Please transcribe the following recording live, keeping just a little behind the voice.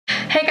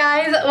Hey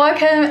guys,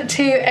 welcome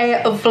to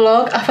a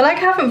vlog. I feel like I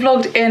haven't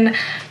vlogged in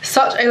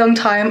such a long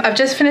time. I've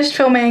just finished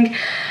filming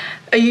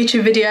a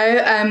YouTube video.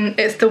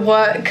 It's the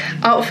work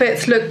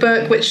outfits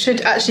lookbook, which should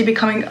actually be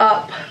coming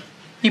up.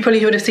 You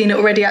probably would have seen it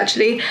already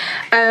actually.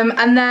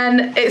 And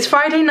then it's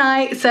Friday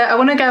night, so I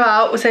want to go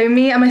out. So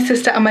me and my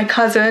sister and my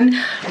cousin,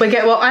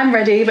 well, I'm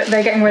ready, but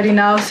they're getting ready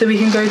now, so we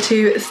can go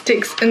to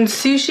Sticks and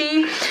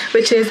Sushi,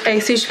 which is a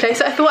sushi place.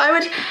 So I thought I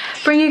would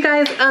bring you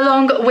guys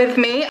along with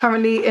me.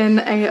 Currently in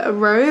a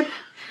robe.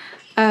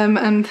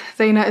 And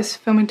Zaina is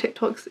filming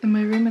TikToks in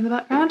my room in the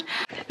background.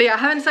 But yeah, I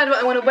haven't decided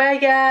what I want to wear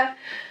yet.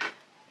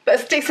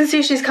 But Sticks and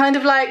Sushi is kind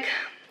of like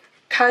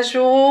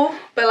casual,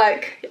 but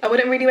like I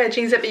wouldn't really wear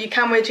jeans there, but you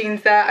can wear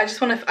jeans there. I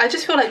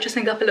just feel like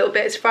dressing up a little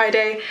bit. It's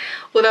Friday,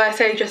 although I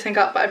say dressing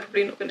up, but I'm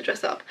probably not going to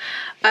dress up.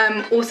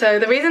 Also,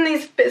 the reason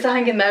these bits are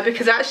hanging there,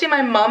 because actually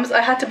my mum's,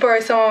 I had to borrow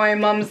some of my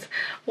mum's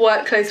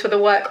work clothes for the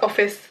work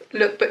office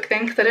lookbook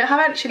thing, because I don't have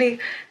actually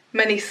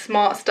many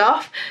smart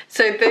stuff.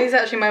 So these are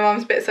actually my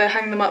mum's bits, so I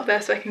hang them up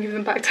there so I can give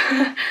them back to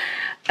her.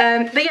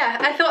 But yeah,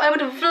 I thought I would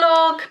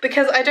vlog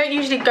because I don't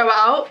usually go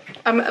out.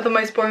 I'm the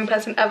most boring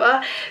person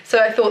ever. So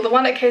I thought the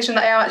one occasion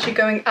that I am actually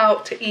going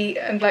out to eat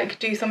and like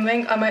do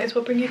something, I might as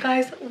well bring you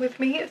guys with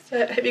me.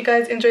 So I hope you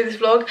guys enjoy this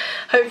vlog.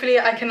 Hopefully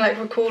I can like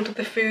record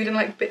the food and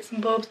like bits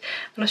and bobs,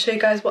 and I'll show you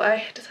guys what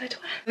I decide to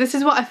wear. This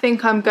is what I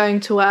think I'm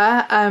going to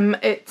wear.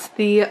 It's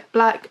the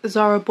black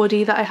Zara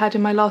body that I had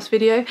in my last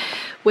video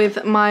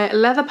with my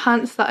leather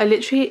pants that I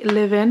literally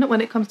live in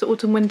when it comes to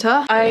autumn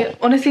winter. I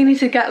honestly need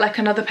to get like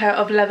another pair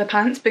of leather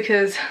pants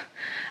because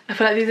I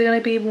feel like these are going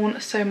to be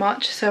worn so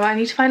much, so I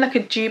need to find like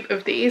a dupe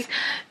of these.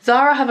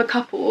 Zara have a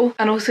couple,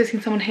 and also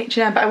seen some on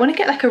H&M, but I want to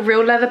get like a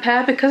real leather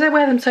pair because I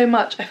wear them so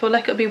much. I feel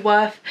like it'll be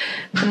worth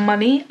the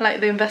money,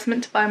 like the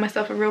investment, to buy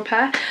myself a real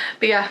pair.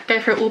 But yeah, go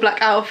for an all black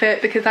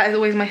outfit because that is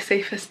always my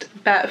safest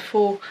bet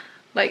for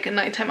like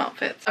nighttime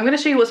outfits. I'm going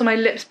to show you what's on my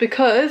lips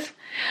because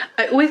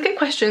I always get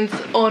questions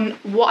on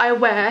what I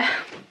wear.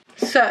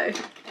 So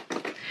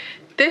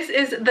this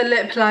is the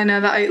lip liner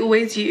that I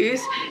always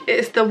use.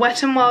 It's the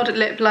Wet n Wild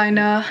lip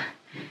liner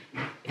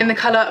in the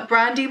colour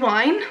Brandy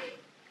Wine.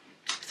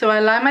 So I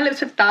line my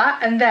lips with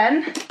that, and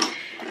then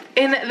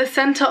in the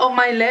centre of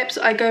my lips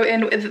I go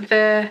in with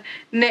the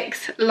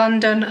NYX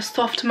London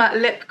Soft Matte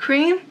Lip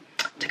Cream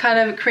to kind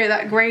of create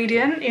that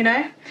gradient, you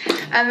know.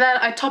 And then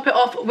I top it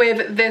off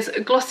with this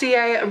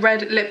Glossier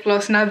red lip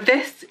gloss. Now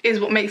this is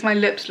what makes my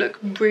lips look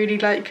really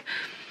like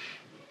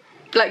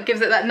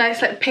gives it that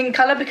nice like pink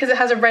colour because it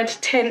has a red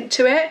tint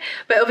to it,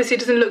 but obviously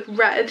it doesn't look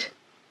red.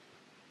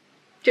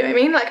 Do you know what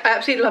I mean? Like I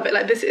absolutely love it.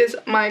 Like this is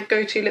my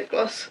go-to lip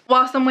gloss.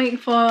 Whilst I'm waiting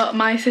for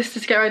my sister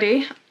to get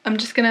ready, I'm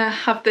just gonna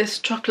have this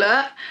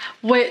chocolate,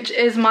 which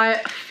is my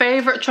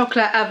favourite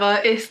chocolate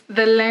ever. It's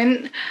the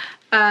Lindt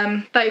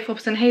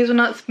 34%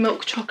 hazelnuts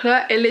milk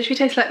chocolate. It literally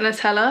tastes like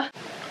Nutella.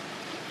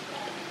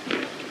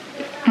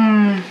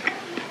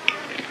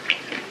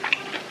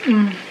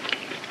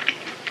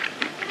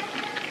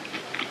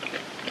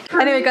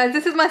 Anyway guys,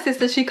 this is my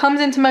sister. She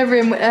comes into my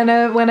room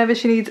whenever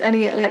she needs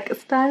any like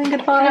styling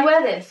advice. Can I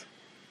wear this?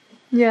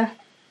 Yeah.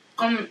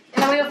 Can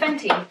I wear your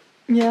Fenty?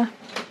 Yeah.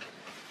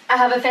 I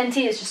have a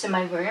Fenty, it's just in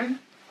my room.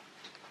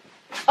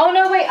 Oh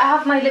no, wait, I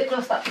have my lip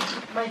gloss, that's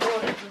my door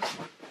lip gloss.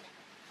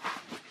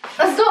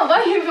 Stop,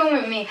 why are you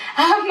filming me?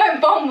 I have my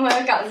bomb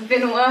workout, it's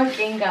been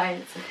working,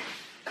 guys.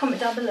 Comment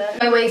down below.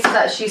 My waist is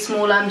actually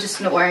smaller, I'm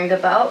just not wearing a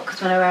belt,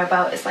 because when I wear a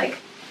belt it's like...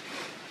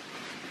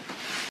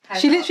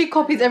 She literally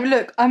copies every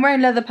look. I'm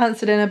wearing leather pants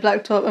today and a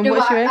black top, and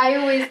what's she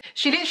wearing?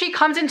 She literally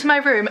comes into my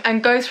room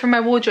and goes from my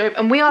wardrobe,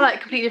 and we are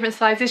like completely different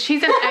sizes.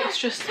 She's an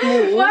extra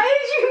small. Why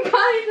did you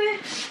buy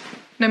this?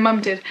 No,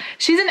 mum did.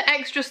 She's an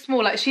extra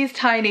small, like she's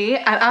tiny,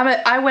 and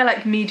I wear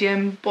like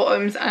medium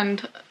bottoms,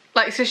 and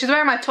like, so she's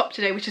wearing my top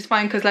today, which is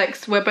fine because like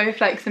we're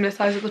both like similar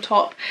size at the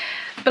top.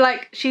 But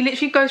like she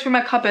literally goes through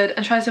my cupboard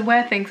and tries to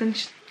wear things and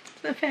she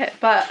doesn't fit,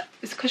 but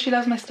it's because she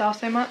loves my style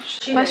so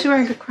much. Why is she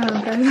wearing a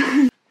crown,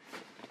 guys?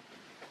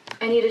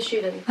 I need a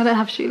shoelace. I don't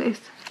have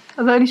shoelace.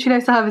 The only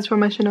shoelace I have is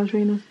from my Chanel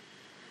trainers.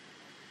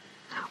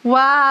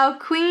 Wow,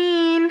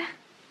 queen!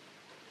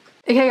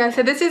 Okay guys,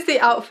 so this is the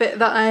outfit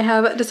that I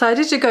have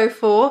decided to go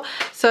for.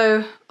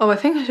 So, I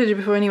think I showed you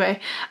before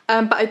anyway.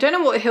 But I don't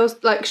know what heels,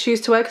 like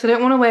shoes to wear because I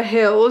don't want to wear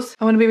heels.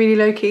 I want to be really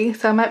low-key,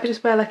 so I might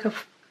just wear like a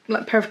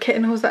pair of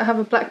kitten heels that have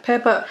a black pair.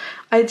 But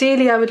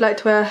ideally I would like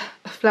to wear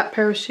a flat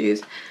pair of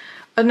shoes.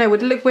 I don't know,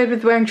 would it look weird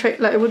with wearing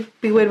it would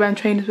be weird wearing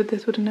trainers with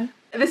this, wouldn't it?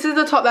 This is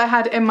the top that I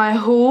had in my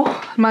haul,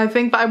 my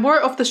thing, but I wore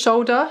it off the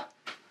shoulder.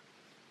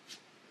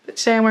 But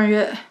today I'm wearing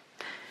it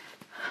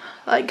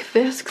like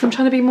this because I'm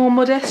trying to be more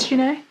modest, you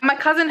know. My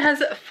cousin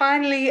has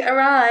finally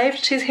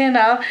arrived. She's here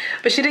now,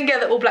 but she didn't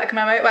get the all black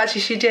memo. Well,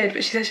 actually she did,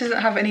 but she said she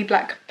doesn't have any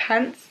black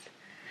pants.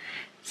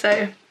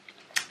 So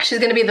she's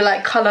gonna be the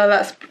like colour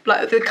that's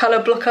like the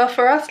colour blocker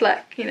for us,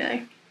 like, you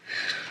know,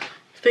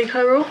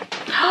 3-colour rule.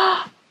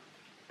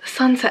 The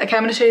sunset. Okay,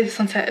 I'm gonna show you the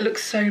sunset. It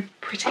looks so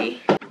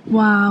pretty.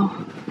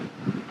 Wow.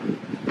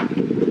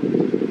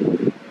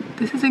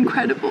 This is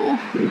incredible.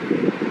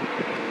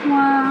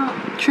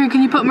 Wow. True,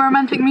 can you put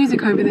romantic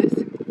music over this?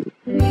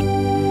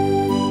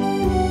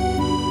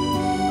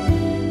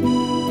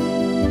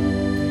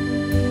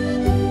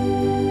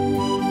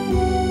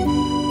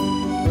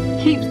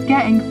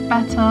 getting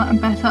better and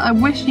better. I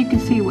wish you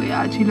could see what it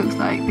actually looks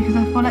like because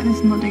I feel like this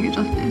is not doing it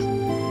justice.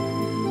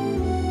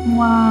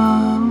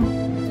 Wow.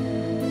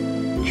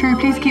 True,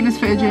 please keep this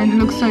footage in. It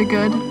looks so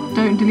good.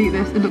 Don't delete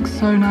this. It looks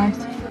so nice.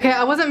 Okay,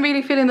 I wasn't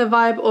really feeling the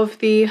vibe of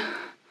the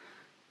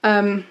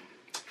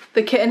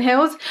kitten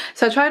heels.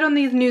 So I tried on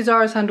these new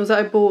Zara sandals that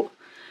I bought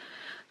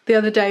the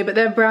other day, but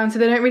they're brown so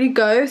they don't really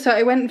go. So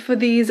I went for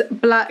these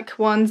black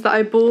ones that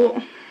I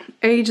bought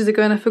ages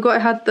ago and I forgot I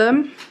had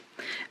them.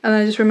 And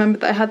I just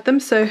remembered that I had them.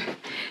 So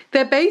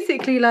they're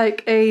basically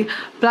like a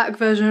black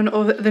version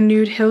of the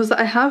nude heels that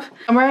I have.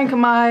 I'm wearing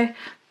my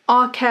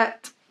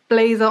Arquette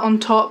blazer on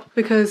top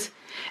because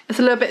it's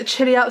a little bit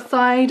chilly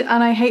outside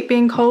and I hate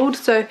being cold.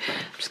 So I'm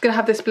just gonna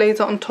have this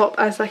blazer on top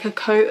as like a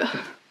coat.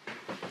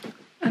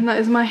 And that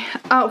is my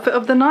outfit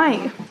of the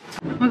night.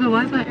 Oh my god,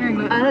 why is my earring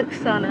look? I look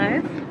so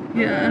nice.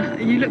 Yeah,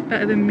 you look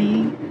better than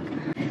me.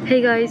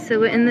 Hey guys, so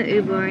we're in the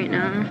Uber right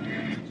now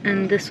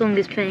and the song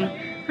is playing.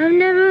 I'm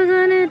never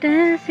gonna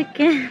dance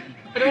again.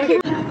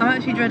 I'm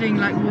actually dreading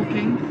like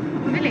walking.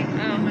 Really?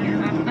 Oh my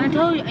god. I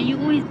told you, you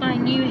always buy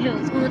new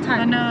heels all the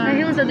time. I know. My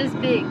heels are this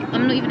big.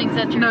 I'm not even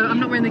exaggerating. No, I'm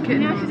not wearing the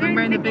kitten heels. I'm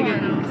wearing the bigger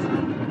heels.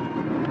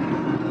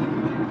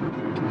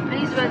 I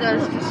used to wear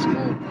those to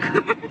school.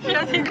 She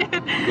actually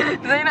did.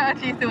 Zaina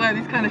actually used to wear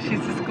these kind of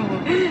shoes to school.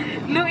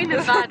 Not in a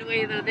bad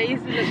way though. They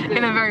used to look good.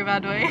 In a very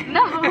bad way.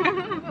 No.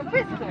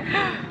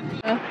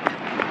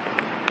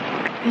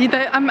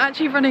 I'm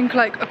actually running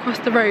like across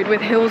the road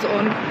with heels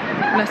on.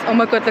 Oh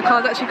my god, the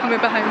car's actually coming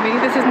behind me.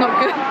 This is not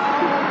good.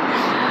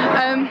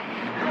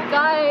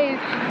 Guys,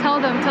 tell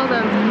them.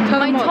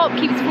 My top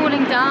keeps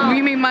falling down.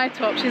 You mean my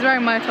top? She's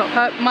wearing my top.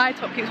 My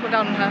top keeps falling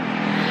down on her.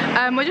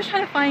 We're just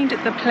trying to find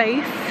the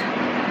place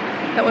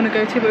that I want to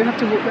go to, but we have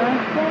to walk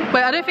there.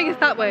 Wait, I don't think it's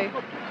that way.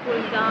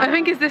 I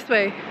think it's this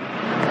way.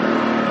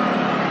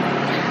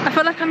 I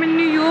feel like I'm in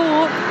New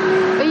York.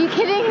 Are you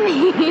kidding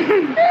me?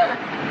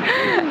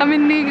 I'm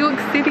in New York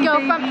City,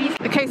 baby.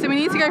 Okay, so we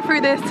need to go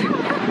through this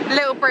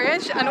little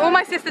bridge, and all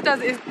my sister does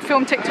is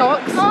film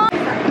TikToks.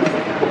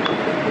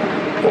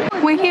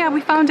 We're here, we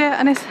found it,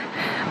 and it's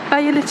by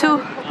a little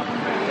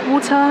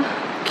water.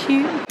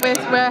 Cute.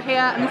 We're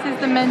here, and this is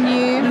the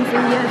menu.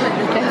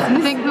 I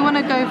think we want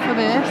to go for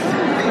this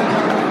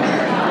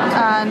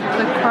and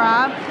the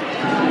crab.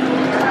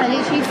 I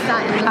literally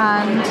sat in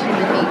and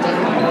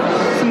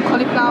some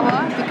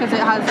cauliflower because it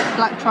has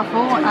black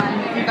truffle,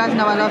 and you guys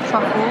know I love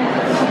truffle.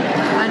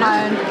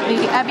 And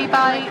the ebi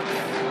bites,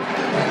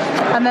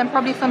 and then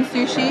probably some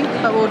sushi,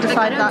 but we'll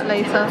decide that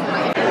later.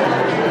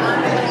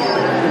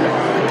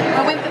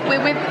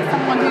 We're with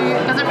someone who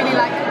doesn't really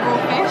like raw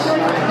fish.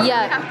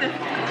 Yeah.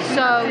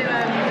 So.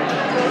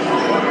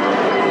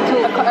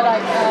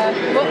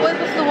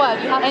 What's the word?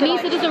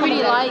 Anissa doesn't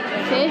really like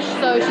fish,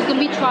 so she's gonna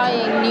be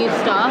trying new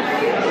stuff.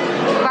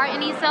 Right,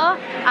 Anissa?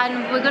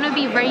 And we're gonna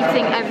be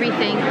rating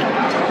everything.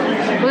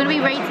 We're gonna be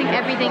rating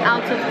everything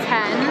out of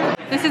 10.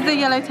 This is the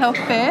yellowtail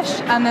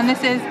fish, and then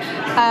this is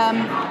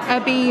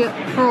ebi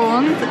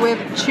prawns with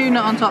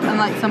tuna on top and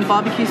like some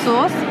barbecue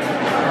sauce.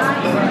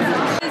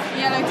 This is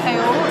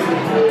yellowtail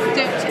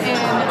dipped in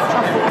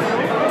truffle oil.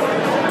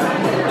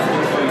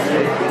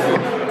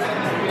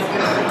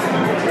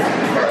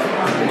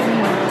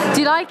 Do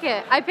you like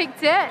it? I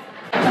picked it.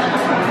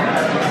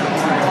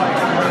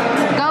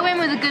 Go in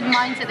with a good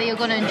mindset that you're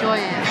gonna enjoy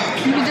it.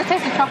 You can just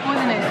taste the truffle,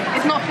 isn't it?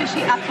 It's not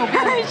fishy at all.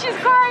 She's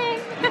crying.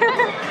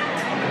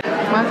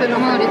 Why is it not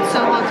good? It's so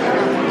hot.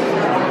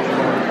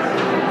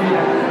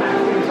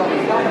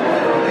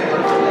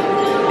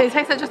 It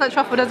tastes just like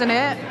truffle, doesn't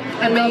it?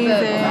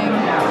 Amazing.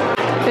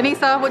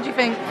 Denisa, what do you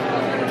think?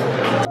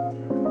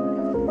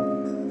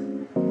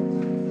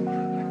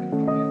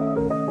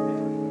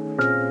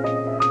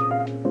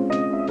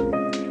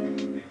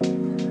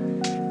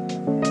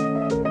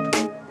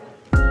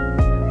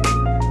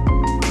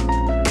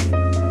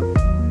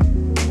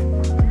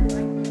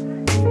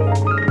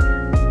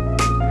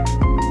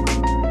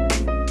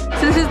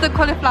 The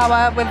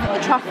cauliflower with the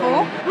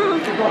truffle,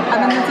 and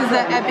then this is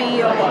the ebi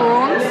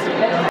prawns.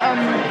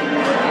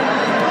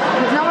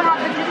 No one had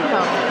the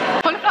cauliflower.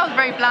 Cauliflower is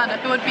very bland. I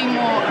thought it would be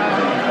more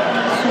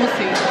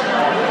saucy.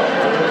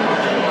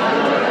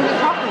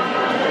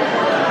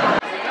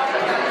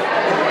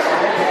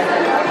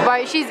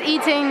 Right, she's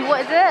eating.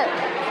 What is it?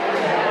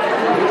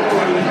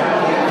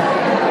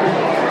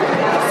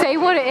 Say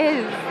what it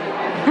is.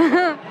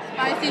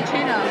 Spicy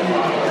tuna.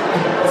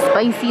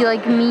 Spicy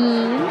like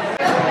me.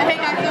 Hey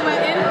guys, so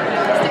we're in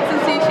Sticks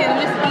and Sushi and I'm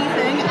just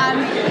eating, and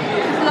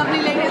this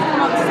lovely lady has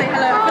come up to say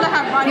hello. I feel like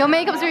I'm right. Your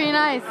makeup's really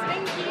nice.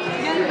 Thank you.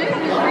 Yeah, the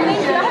makeup is really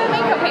good. I have a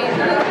makeup page.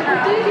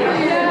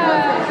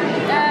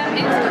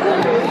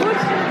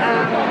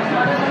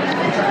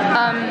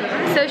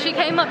 So she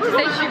came up to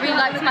say she really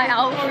likes my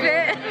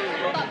outfit.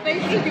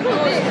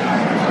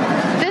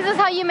 This is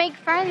how you make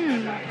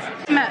friends.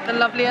 Met the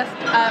loveliest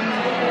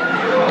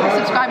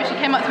subscriber. She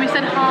came up to me,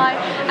 said hi,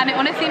 and it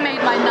honestly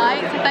made my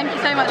night. So thank you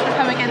so much for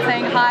coming and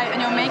saying hi,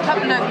 and your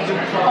makeup looked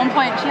on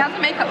point. She has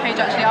a makeup page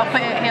actually, I'll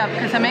put it here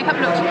because her makeup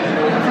looked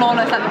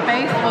flawless at the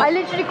base. I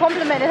literally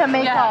complimented her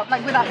makeup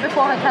like without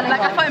before her telling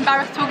like us. I felt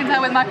embarrassed talking to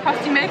her with my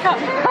crusty makeup.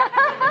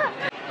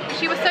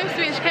 She was so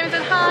sweet. She came and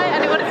said hi and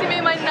it honestly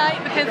made my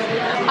night because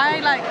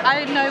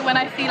I know when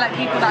I see like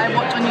people that I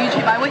watch on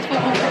YouTube, I always feel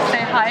awkward to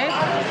say hi.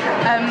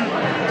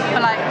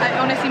 But like it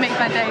honestly makes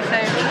my day. So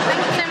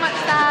thank you so much,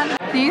 Sam.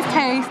 These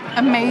taste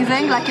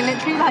amazing. Like it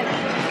literally like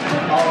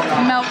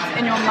melts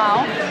in your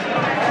mouth.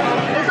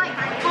 It's like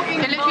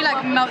it literally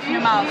like melts in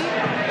your mouth.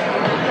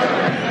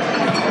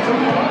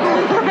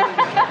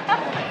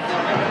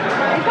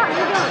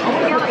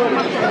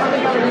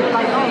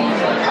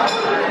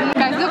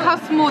 Guys, look how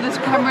small this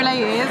creme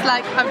brulee is.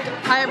 Like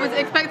I was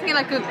expecting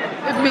like a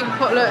big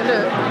pot. Look,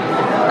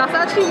 that's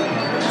actually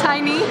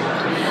tiny.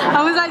 I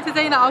always like to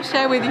say that I'll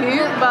share with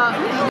you, but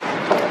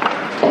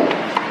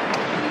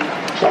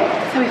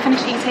so we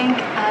finished eating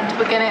and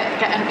we're gonna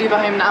get an Uber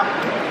home now.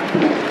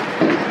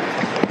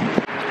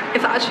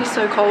 It's actually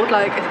so cold,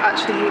 like it's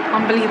actually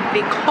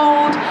unbelievably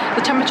cold.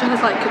 The temperature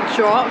has like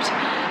dropped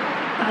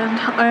and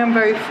I am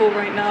very full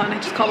right now and I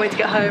just can't wait to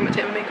get home and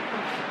take my makeup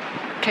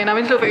off. Okay, now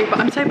we need to look for Uber.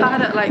 I'm so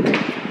bad at like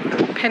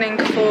pinning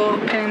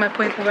my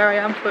point of where I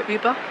am for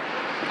Uber.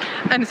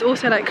 And it's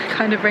also like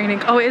kind of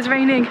raining. Oh, it is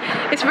raining.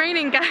 It's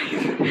raining, guys.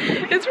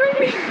 It's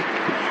raining.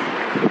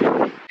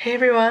 Hey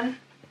everyone.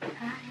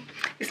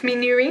 It's me,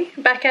 Noorie,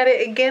 back at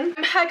it again.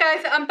 Hi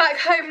guys, I'm back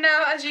home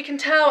now. As you can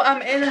tell,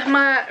 I'm in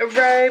my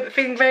robe,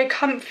 feeling very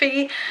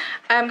comfy.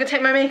 I'm gonna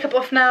take my makeup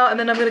off now and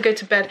then I'm gonna go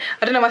to bed.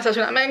 I don't know why I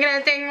started. I'm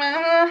gonna take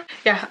my...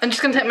 Yeah, I'm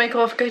just gonna take makeup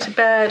off, go to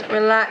bed,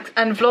 relax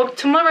and vlog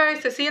tomorrow.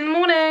 So see you in the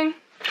morning.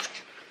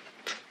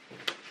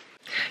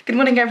 Good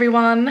morning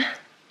everyone.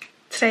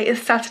 Today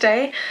is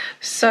Saturday.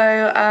 So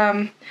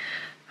I'm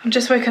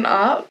just woken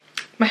up.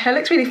 My hair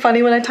looks really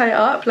funny when I tie it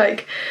up,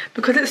 like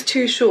because it's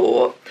too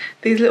short,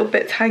 these little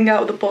bits hang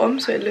out at the bottom,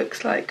 so it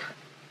looks like,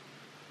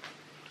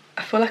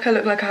 I feel like I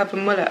look like I have a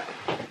mullet.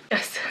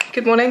 Yes,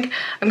 good morning.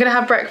 I'm gonna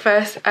have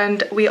breakfast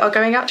and we are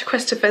going out to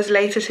Christopher's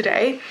later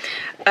today.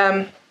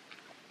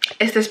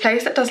 It's this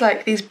place that does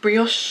like these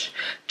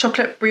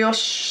chocolate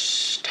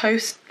brioche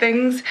toast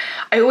things.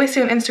 I always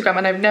see on Instagram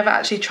and I've never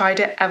actually tried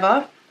it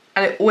ever.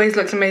 And it always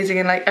looks amazing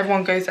and like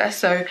everyone goes there,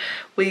 so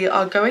we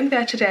are going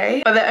there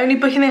today. But the only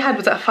booking they had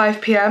was at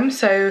 5 PM,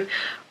 so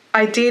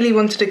ideally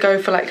wanted to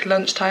go for like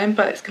lunchtime,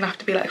 but it's gonna have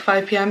to be like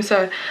 5 PM.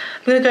 So I'm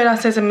gonna go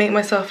downstairs and make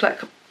myself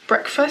like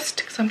breakfast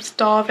because I'm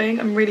starving,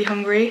 I'm really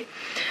hungry.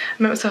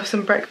 I make myself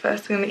some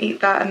breakfast, I'm gonna eat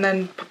that and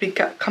then probably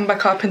come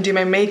back up and do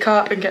my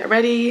makeup and get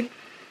ready.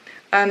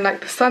 And like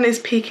the sun is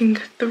peeking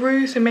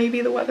through, so maybe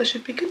the weather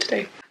should be good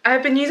today.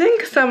 I've been using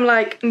some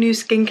like new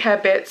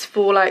skincare bits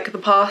for like the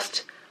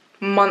past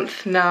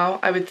month now,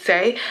 I would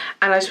say,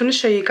 and I just want to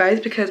show you guys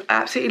because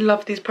I absolutely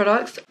love these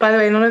products. By the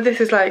way, none of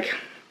this is like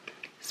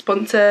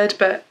sponsored,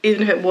 but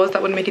even if it was,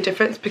 that wouldn't make a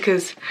difference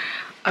because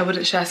I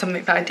wouldn't share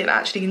something that I didn't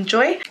actually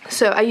enjoy.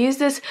 So I use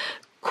this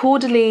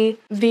Caudalie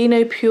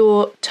Vino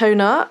Pure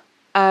toner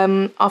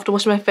after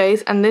washing my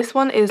face, and this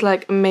one is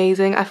like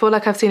amazing. I feel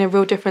like I've seen a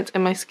real difference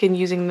in my skin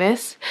using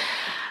this.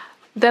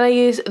 Then I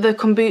use the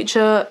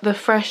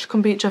fresh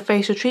kombucha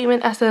facial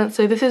treatment essence.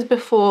 So this is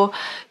before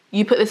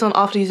you put this on,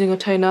 after using a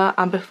toner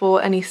and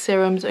before any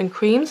serums and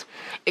creams.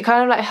 It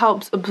kind of like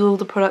helps absorb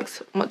the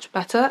products much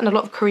better, and a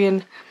lot of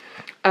Korean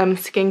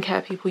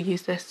skincare people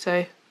use this,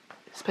 so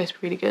it's supposed to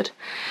be really good.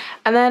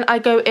 And then I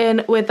go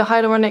in with the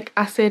hyaluronic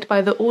acid by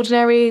The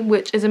Ordinary,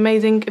 which is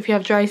amazing if you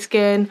have dry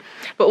skin,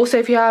 but also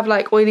if you have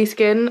like oily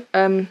skin,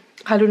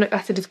 hyaluronic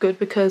acid is good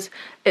because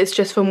it's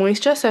just for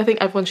moisture, so I think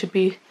everyone should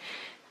be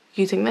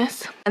using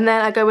this. And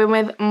then I go in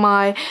with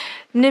my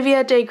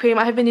Nivea day cream.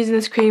 I have been using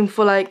this cream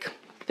for like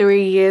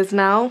 3 years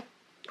now,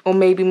 or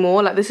maybe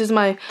more. Like this is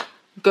my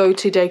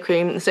go-to day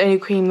cream. It's the only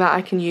cream that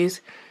I can use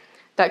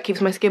that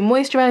keeps my skin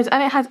moisturized,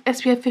 and it has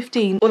SPF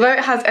 15. Although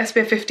it has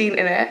SPF 15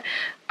 in it,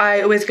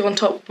 I always go on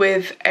top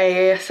with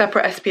a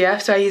separate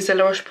SPF. So I use the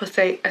La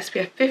Roche-Posay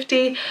SPF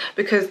 50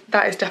 because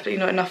that is definitely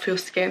not enough for your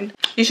skin.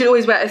 You should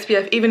always wear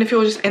SPF even if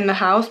you're just in the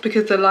house,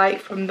 because the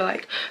light from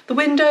the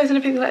windows and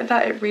everything like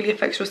that, it really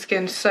affects your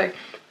skin. So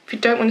if you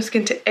don't want your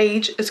skin to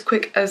age as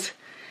quick as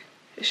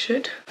it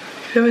should,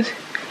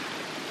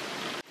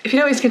 if you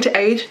don't want your skin to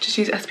age, just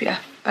use SPF,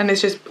 and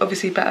it's just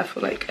obviously better for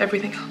like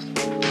everything else.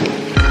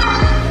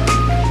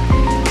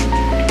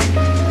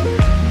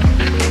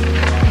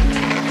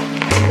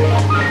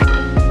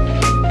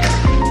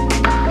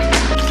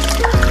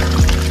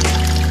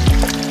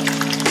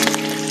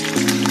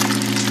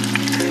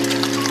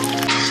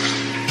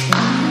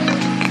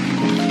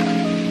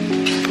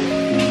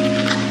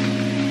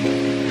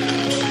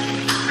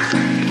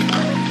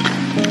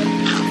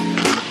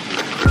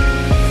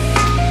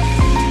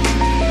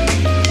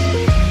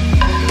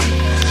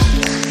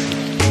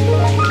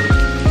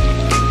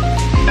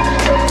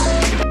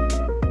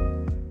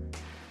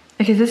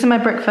 Okay, so this is my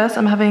breakfast.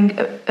 I'm having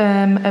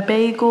a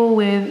bagel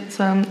with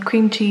some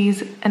cream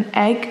cheese, an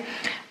egg,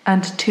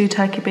 and 2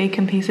 turkey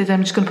bacon pieces.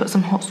 I'm just gonna put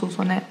some hot sauce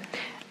on it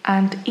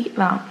and eat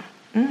that.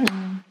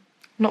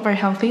 Not very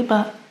healthy,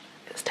 but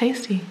it's it's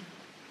tasty.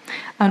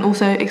 And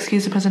also,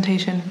 excuse the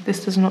presentation,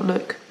 this does not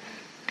look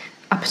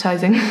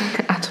appetizing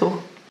at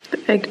all.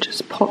 The egg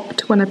just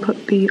popped when I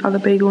put the other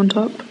bagel on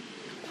top.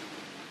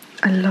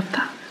 I love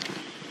that.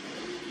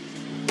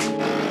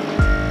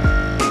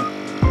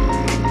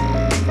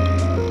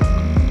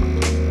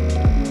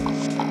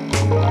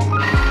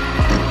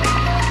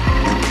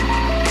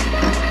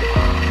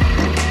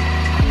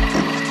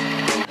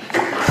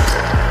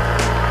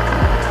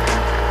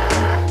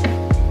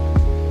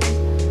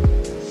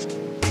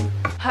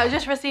 I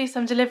just received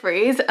some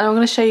deliveries and I'm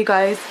going to show you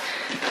guys,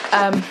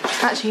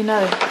 actually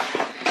no,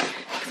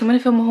 because I'm going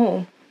to film a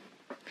haul.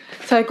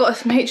 So I got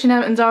some H&M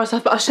and Zara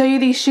stuff, but I'll show you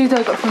these shoes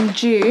I got from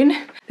June.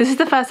 This is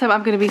the first time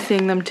I'm going to be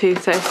seeing them too,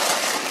 so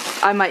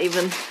I might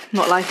even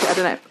not like it, I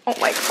don't know. Oh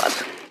my god.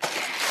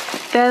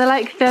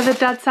 They're the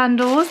dad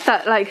sandals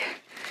that like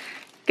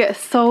get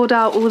sold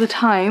out all the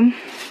time.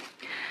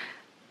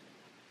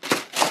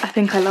 I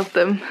think I love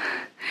them.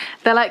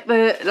 They're like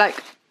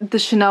the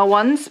Chanel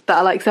ones that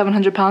are like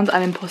 £700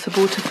 and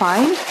impossible to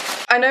find.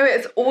 I know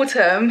it's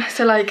autumn,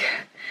 so like,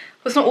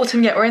 well, it's not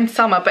autumn yet, we're in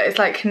summer, but it's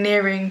like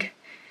nearing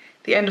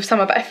the end of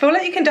summer. But I feel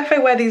like you can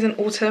definitely wear these in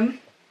autumn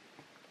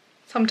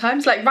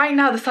sometimes. Like right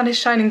now the sun is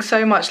shining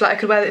so much, like I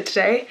could wear it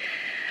today.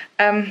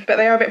 But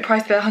they are a bit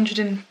pricey, they're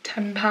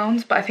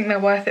 £110, but I think they're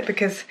worth it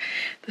because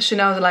the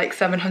Chanels are like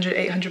 £700,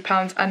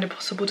 £800 and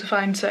impossible to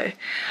find. So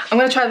I'm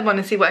gonna try them on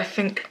and see what I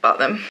think about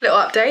them. Little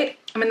update,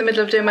 I'm in the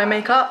middle of doing my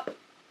makeup.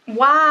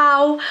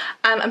 Wow,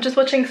 and I'm just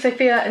watching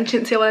Sophia and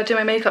Cinzia while I do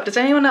my makeup. Does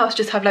anyone else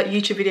just have like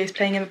YouTube videos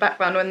playing in the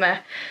background when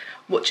they're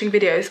watching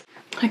videos?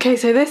 Okay,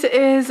 so this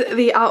is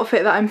the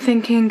outfit that I'm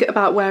thinking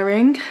about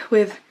wearing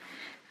with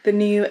the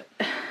new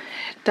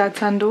dad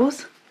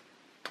sandals.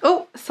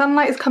 Oh,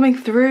 sunlight is coming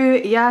through,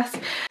 yes.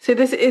 So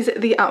this is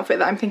the outfit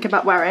that I'm thinking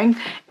about wearing.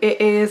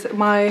 It is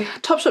my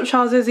Topshop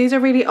trousers. These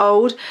are really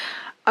old.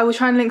 I will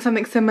try and link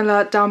something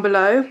similar down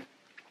below.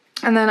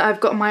 And then I've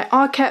got my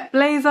Arquette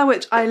blazer,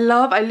 which I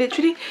love. I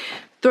literally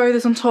throw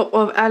this on top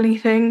of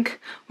anything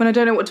when I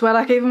don't know what to wear.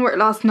 Like I even wore it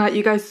last night,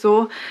 you guys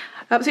saw.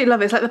 I absolutely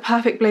love it. It's like the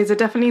perfect blazer,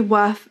 definitely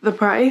worth the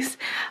price.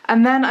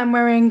 And then I'm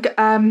wearing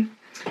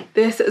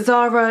this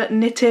Zara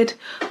knitted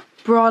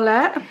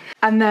bralette,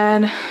 and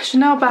then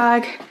Chanel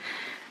bag,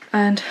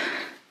 and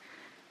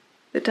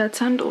the dad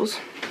sandals.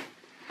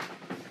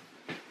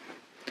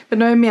 But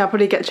knowing me, I'll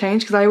probably get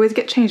changed because I always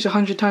get changed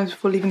 100 times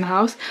before leaving the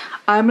house.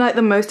 I'm like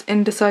the most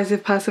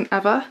indecisive person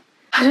ever.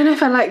 I don't know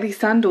if I like these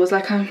sandals,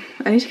 like I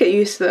need to get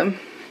used to them.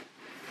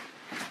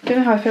 I don't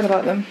know how I feel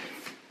about them.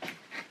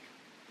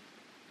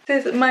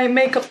 This is my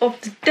makeup of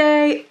the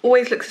day.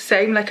 Always looks the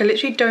same, like I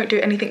literally don't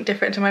do anything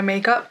different to my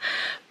makeup.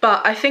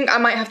 But I think I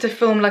might have to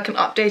film like an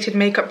updated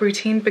makeup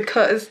routine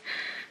because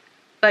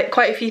like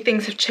quite a few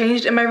things have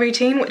changed in my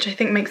routine, which I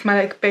think makes my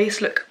like base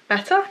look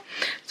better.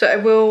 So I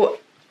will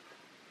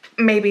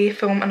maybe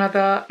film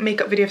another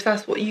makeup video if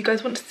that's what you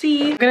guys want to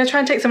see. I'm gonna try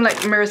and take some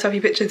like mirror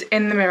selfie pictures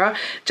in the mirror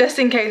just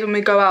in case when we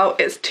go out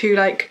it's too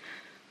like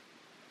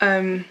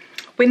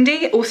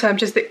windy. Also I'm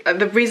just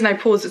the reason I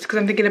paused is because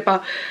I'm thinking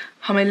about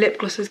how my lip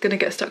gloss is gonna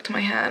get stuck to my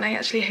hair and I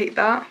actually hate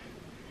that.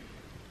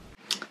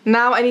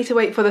 Now I need to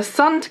wait for the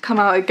sun to come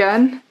out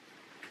again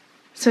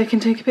so I can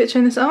take a picture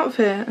in this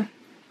outfit.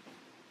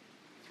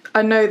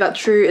 I know that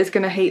Drew is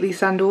gonna hate these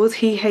sandals.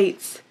 He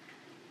hates,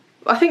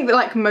 I think that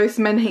like most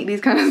men hate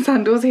these kind of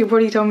sandals. He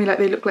probably told me like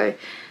they look like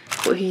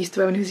what he used to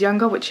wear when he was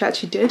younger, which he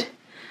actually did.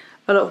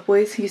 A lot of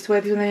boys used to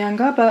wear these when they're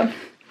younger, but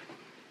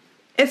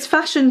it's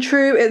fashion,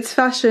 True, it's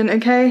fashion,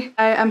 okay?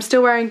 I am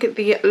still wearing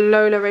the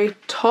Lola Ray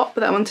top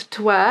that I wanted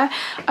to wear.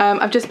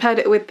 I've just paired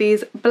it with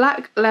these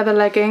black leather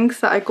leggings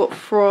that I got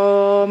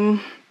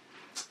from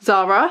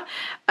Zara.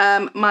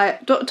 My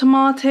Dr.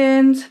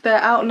 Martens,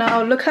 they're out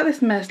now. Look at this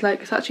mess,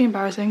 like it's actually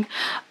embarrassing.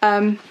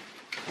 And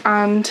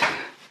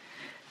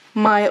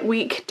my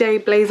weekday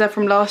blazer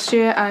from last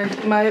year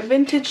and my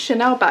vintage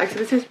Chanel bag. So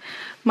this is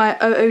my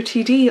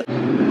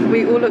OOTD.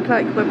 We all look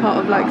like we're part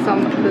of like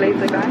some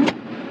blazer gang.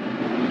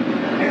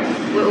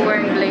 We're all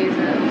wearing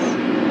blazers.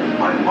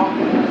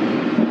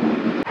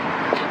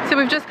 So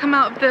we've just come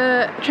out of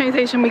the train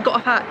station. We got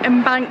off at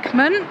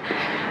Embankment.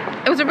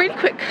 It was a really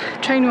quick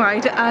train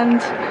ride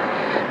and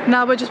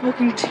now we're just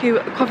walking to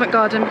Covent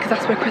Garden because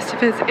that's where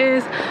Christopher's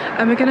is,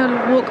 and we're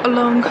gonna walk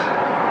along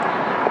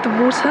the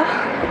water.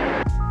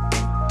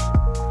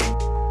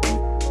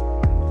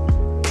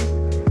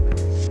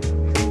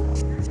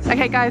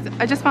 Okay guys,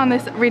 I just found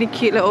this really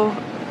cute little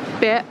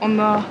bit on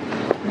the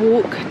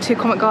walk to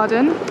Covent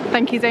Garden.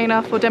 Thank you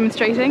Zaina for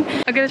demonstrating.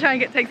 I'm gonna try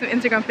and take some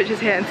Instagram pictures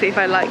here and see if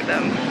I like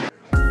them.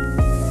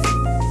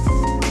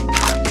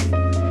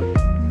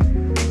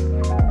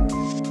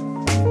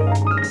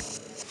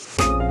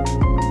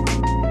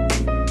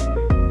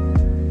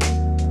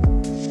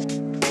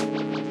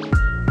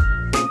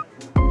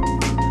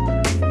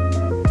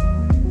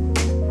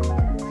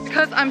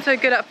 I'm so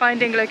good at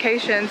finding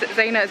locations,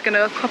 Zaina is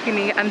gonna copy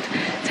me and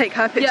take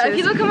her pictures. Yeah, if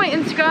you look at my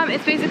Instagram,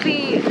 it's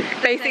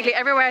basically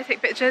everywhere I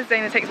take pictures,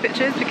 Zaina takes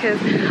pictures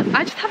because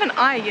I just have an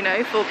eye, you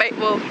know, for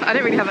well, I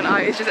don't really have an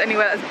eye, it's just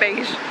anywhere that's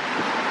beige.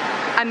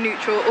 and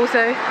neutral.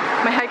 Also,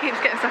 my hair keeps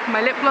getting stuck in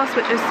my lip gloss,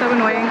 which is so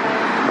annoying.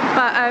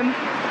 But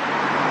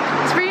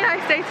it's a really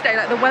nice day today.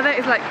 Like the weather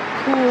is like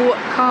cool,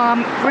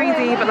 calm,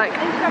 breezy, but like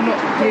not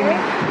gloomy.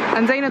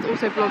 And Zaina's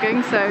also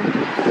vlogging, so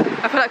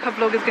I feel like her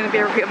vlog is going to be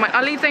a repeat of mine.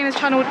 I'll leave Zaina's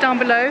channel down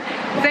below.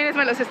 Zaina's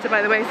my little sister,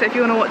 by the way, so if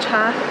you want to watch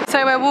her.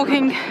 So we're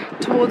walking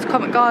towards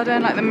Covent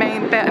Garden, like the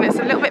main bit, and it's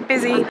a little bit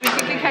busy. We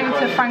quickly came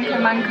to Franco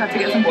Manca to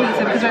get some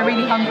pizza because we're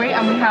really hungry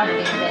and we have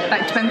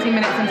like 20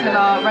 minutes until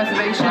our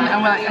reservation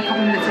and we're like a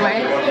couple minutes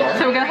away.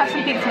 So we're going to have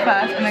some pizza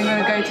first and then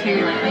we're going to go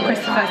to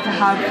Christopher's to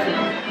have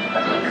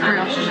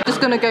brioche. Just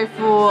going to go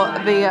for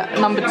the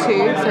number 2,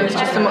 so it's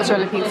just a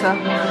mozzarella pizza.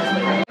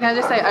 Can I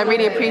just say, I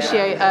really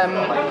appreciate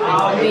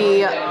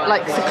the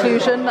like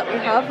seclusion that we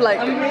have, like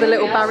the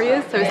little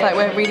barriers, so it's like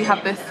we really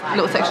have this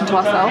little section to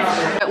ourselves.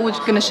 We're all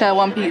just going to share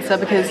one pizza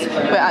because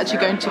we're actually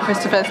going to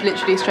Christopher's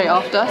literally straight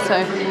after, so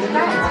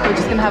we're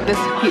just going to have this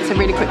pizza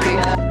really quickly.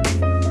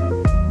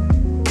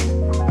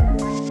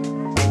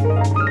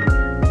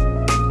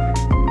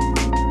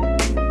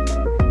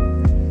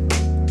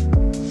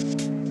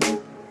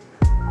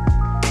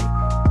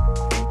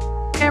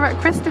 Here at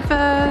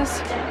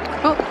Christopher's.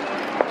 Oh,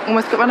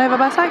 almost got run over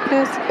by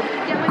cyclists.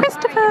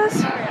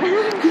 Christopher's.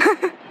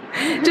 Do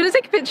you want to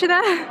take a picture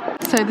there?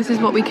 So this is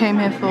what we came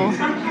here for.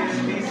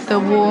 The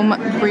warm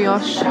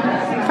brioche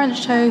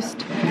French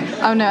toast.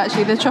 Oh no,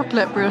 actually the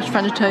chocolate brioche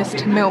French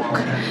toast, milk,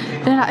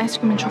 vanilla ice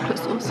cream and chocolate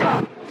sauce.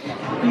 And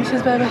this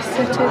is where we're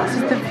sitting. This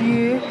is the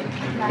view.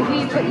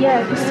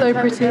 Yeah, it's so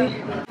pretty.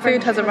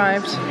 Food has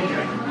arrived.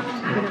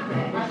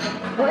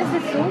 What is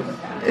this sauce?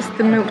 It's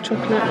the milk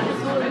chocolate.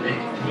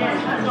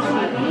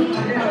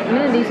 I'm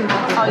gonna leave some.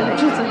 Oh, you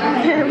cheated.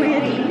 Yeah,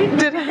 weird.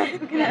 Did I?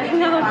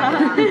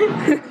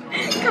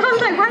 I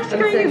was like, why is she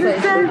going in the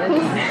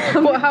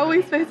circle? What, how are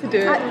we supposed to do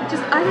it? I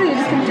thought you were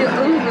just gonna do it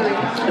overly.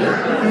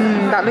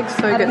 That looks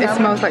so good. It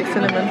smells like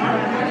cinnamon.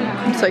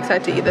 I'm so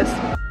excited to eat this.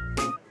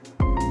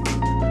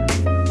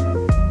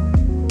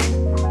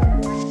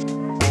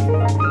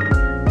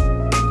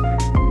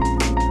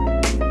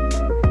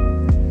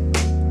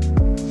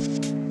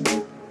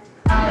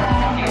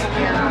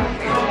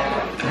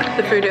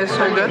 The food is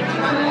so good.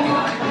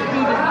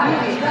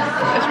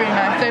 It's really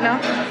nice. Dana,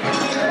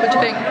 what do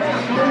you think?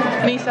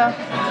 Nisa?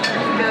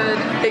 Good.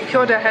 It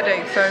cured her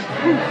headache, so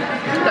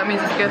that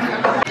means it's good.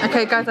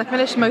 Okay guys, I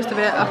finished most of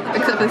it,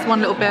 except for this one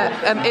little bit.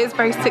 It is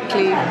very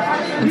sickly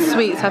and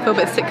sweet, so I feel a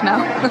bit sick now.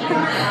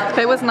 But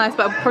it was nice,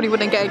 but I probably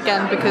wouldn't get it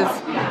again because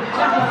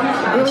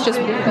it's just,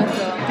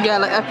 yeah,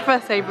 like I prefer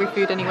savoury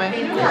food anyway.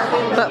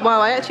 But wow,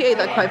 I actually ate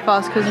that quite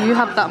fast because you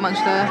have that much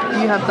there,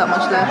 you have that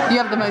much left, you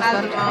have the most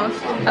left,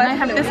 and I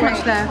have this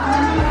much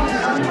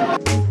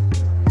left.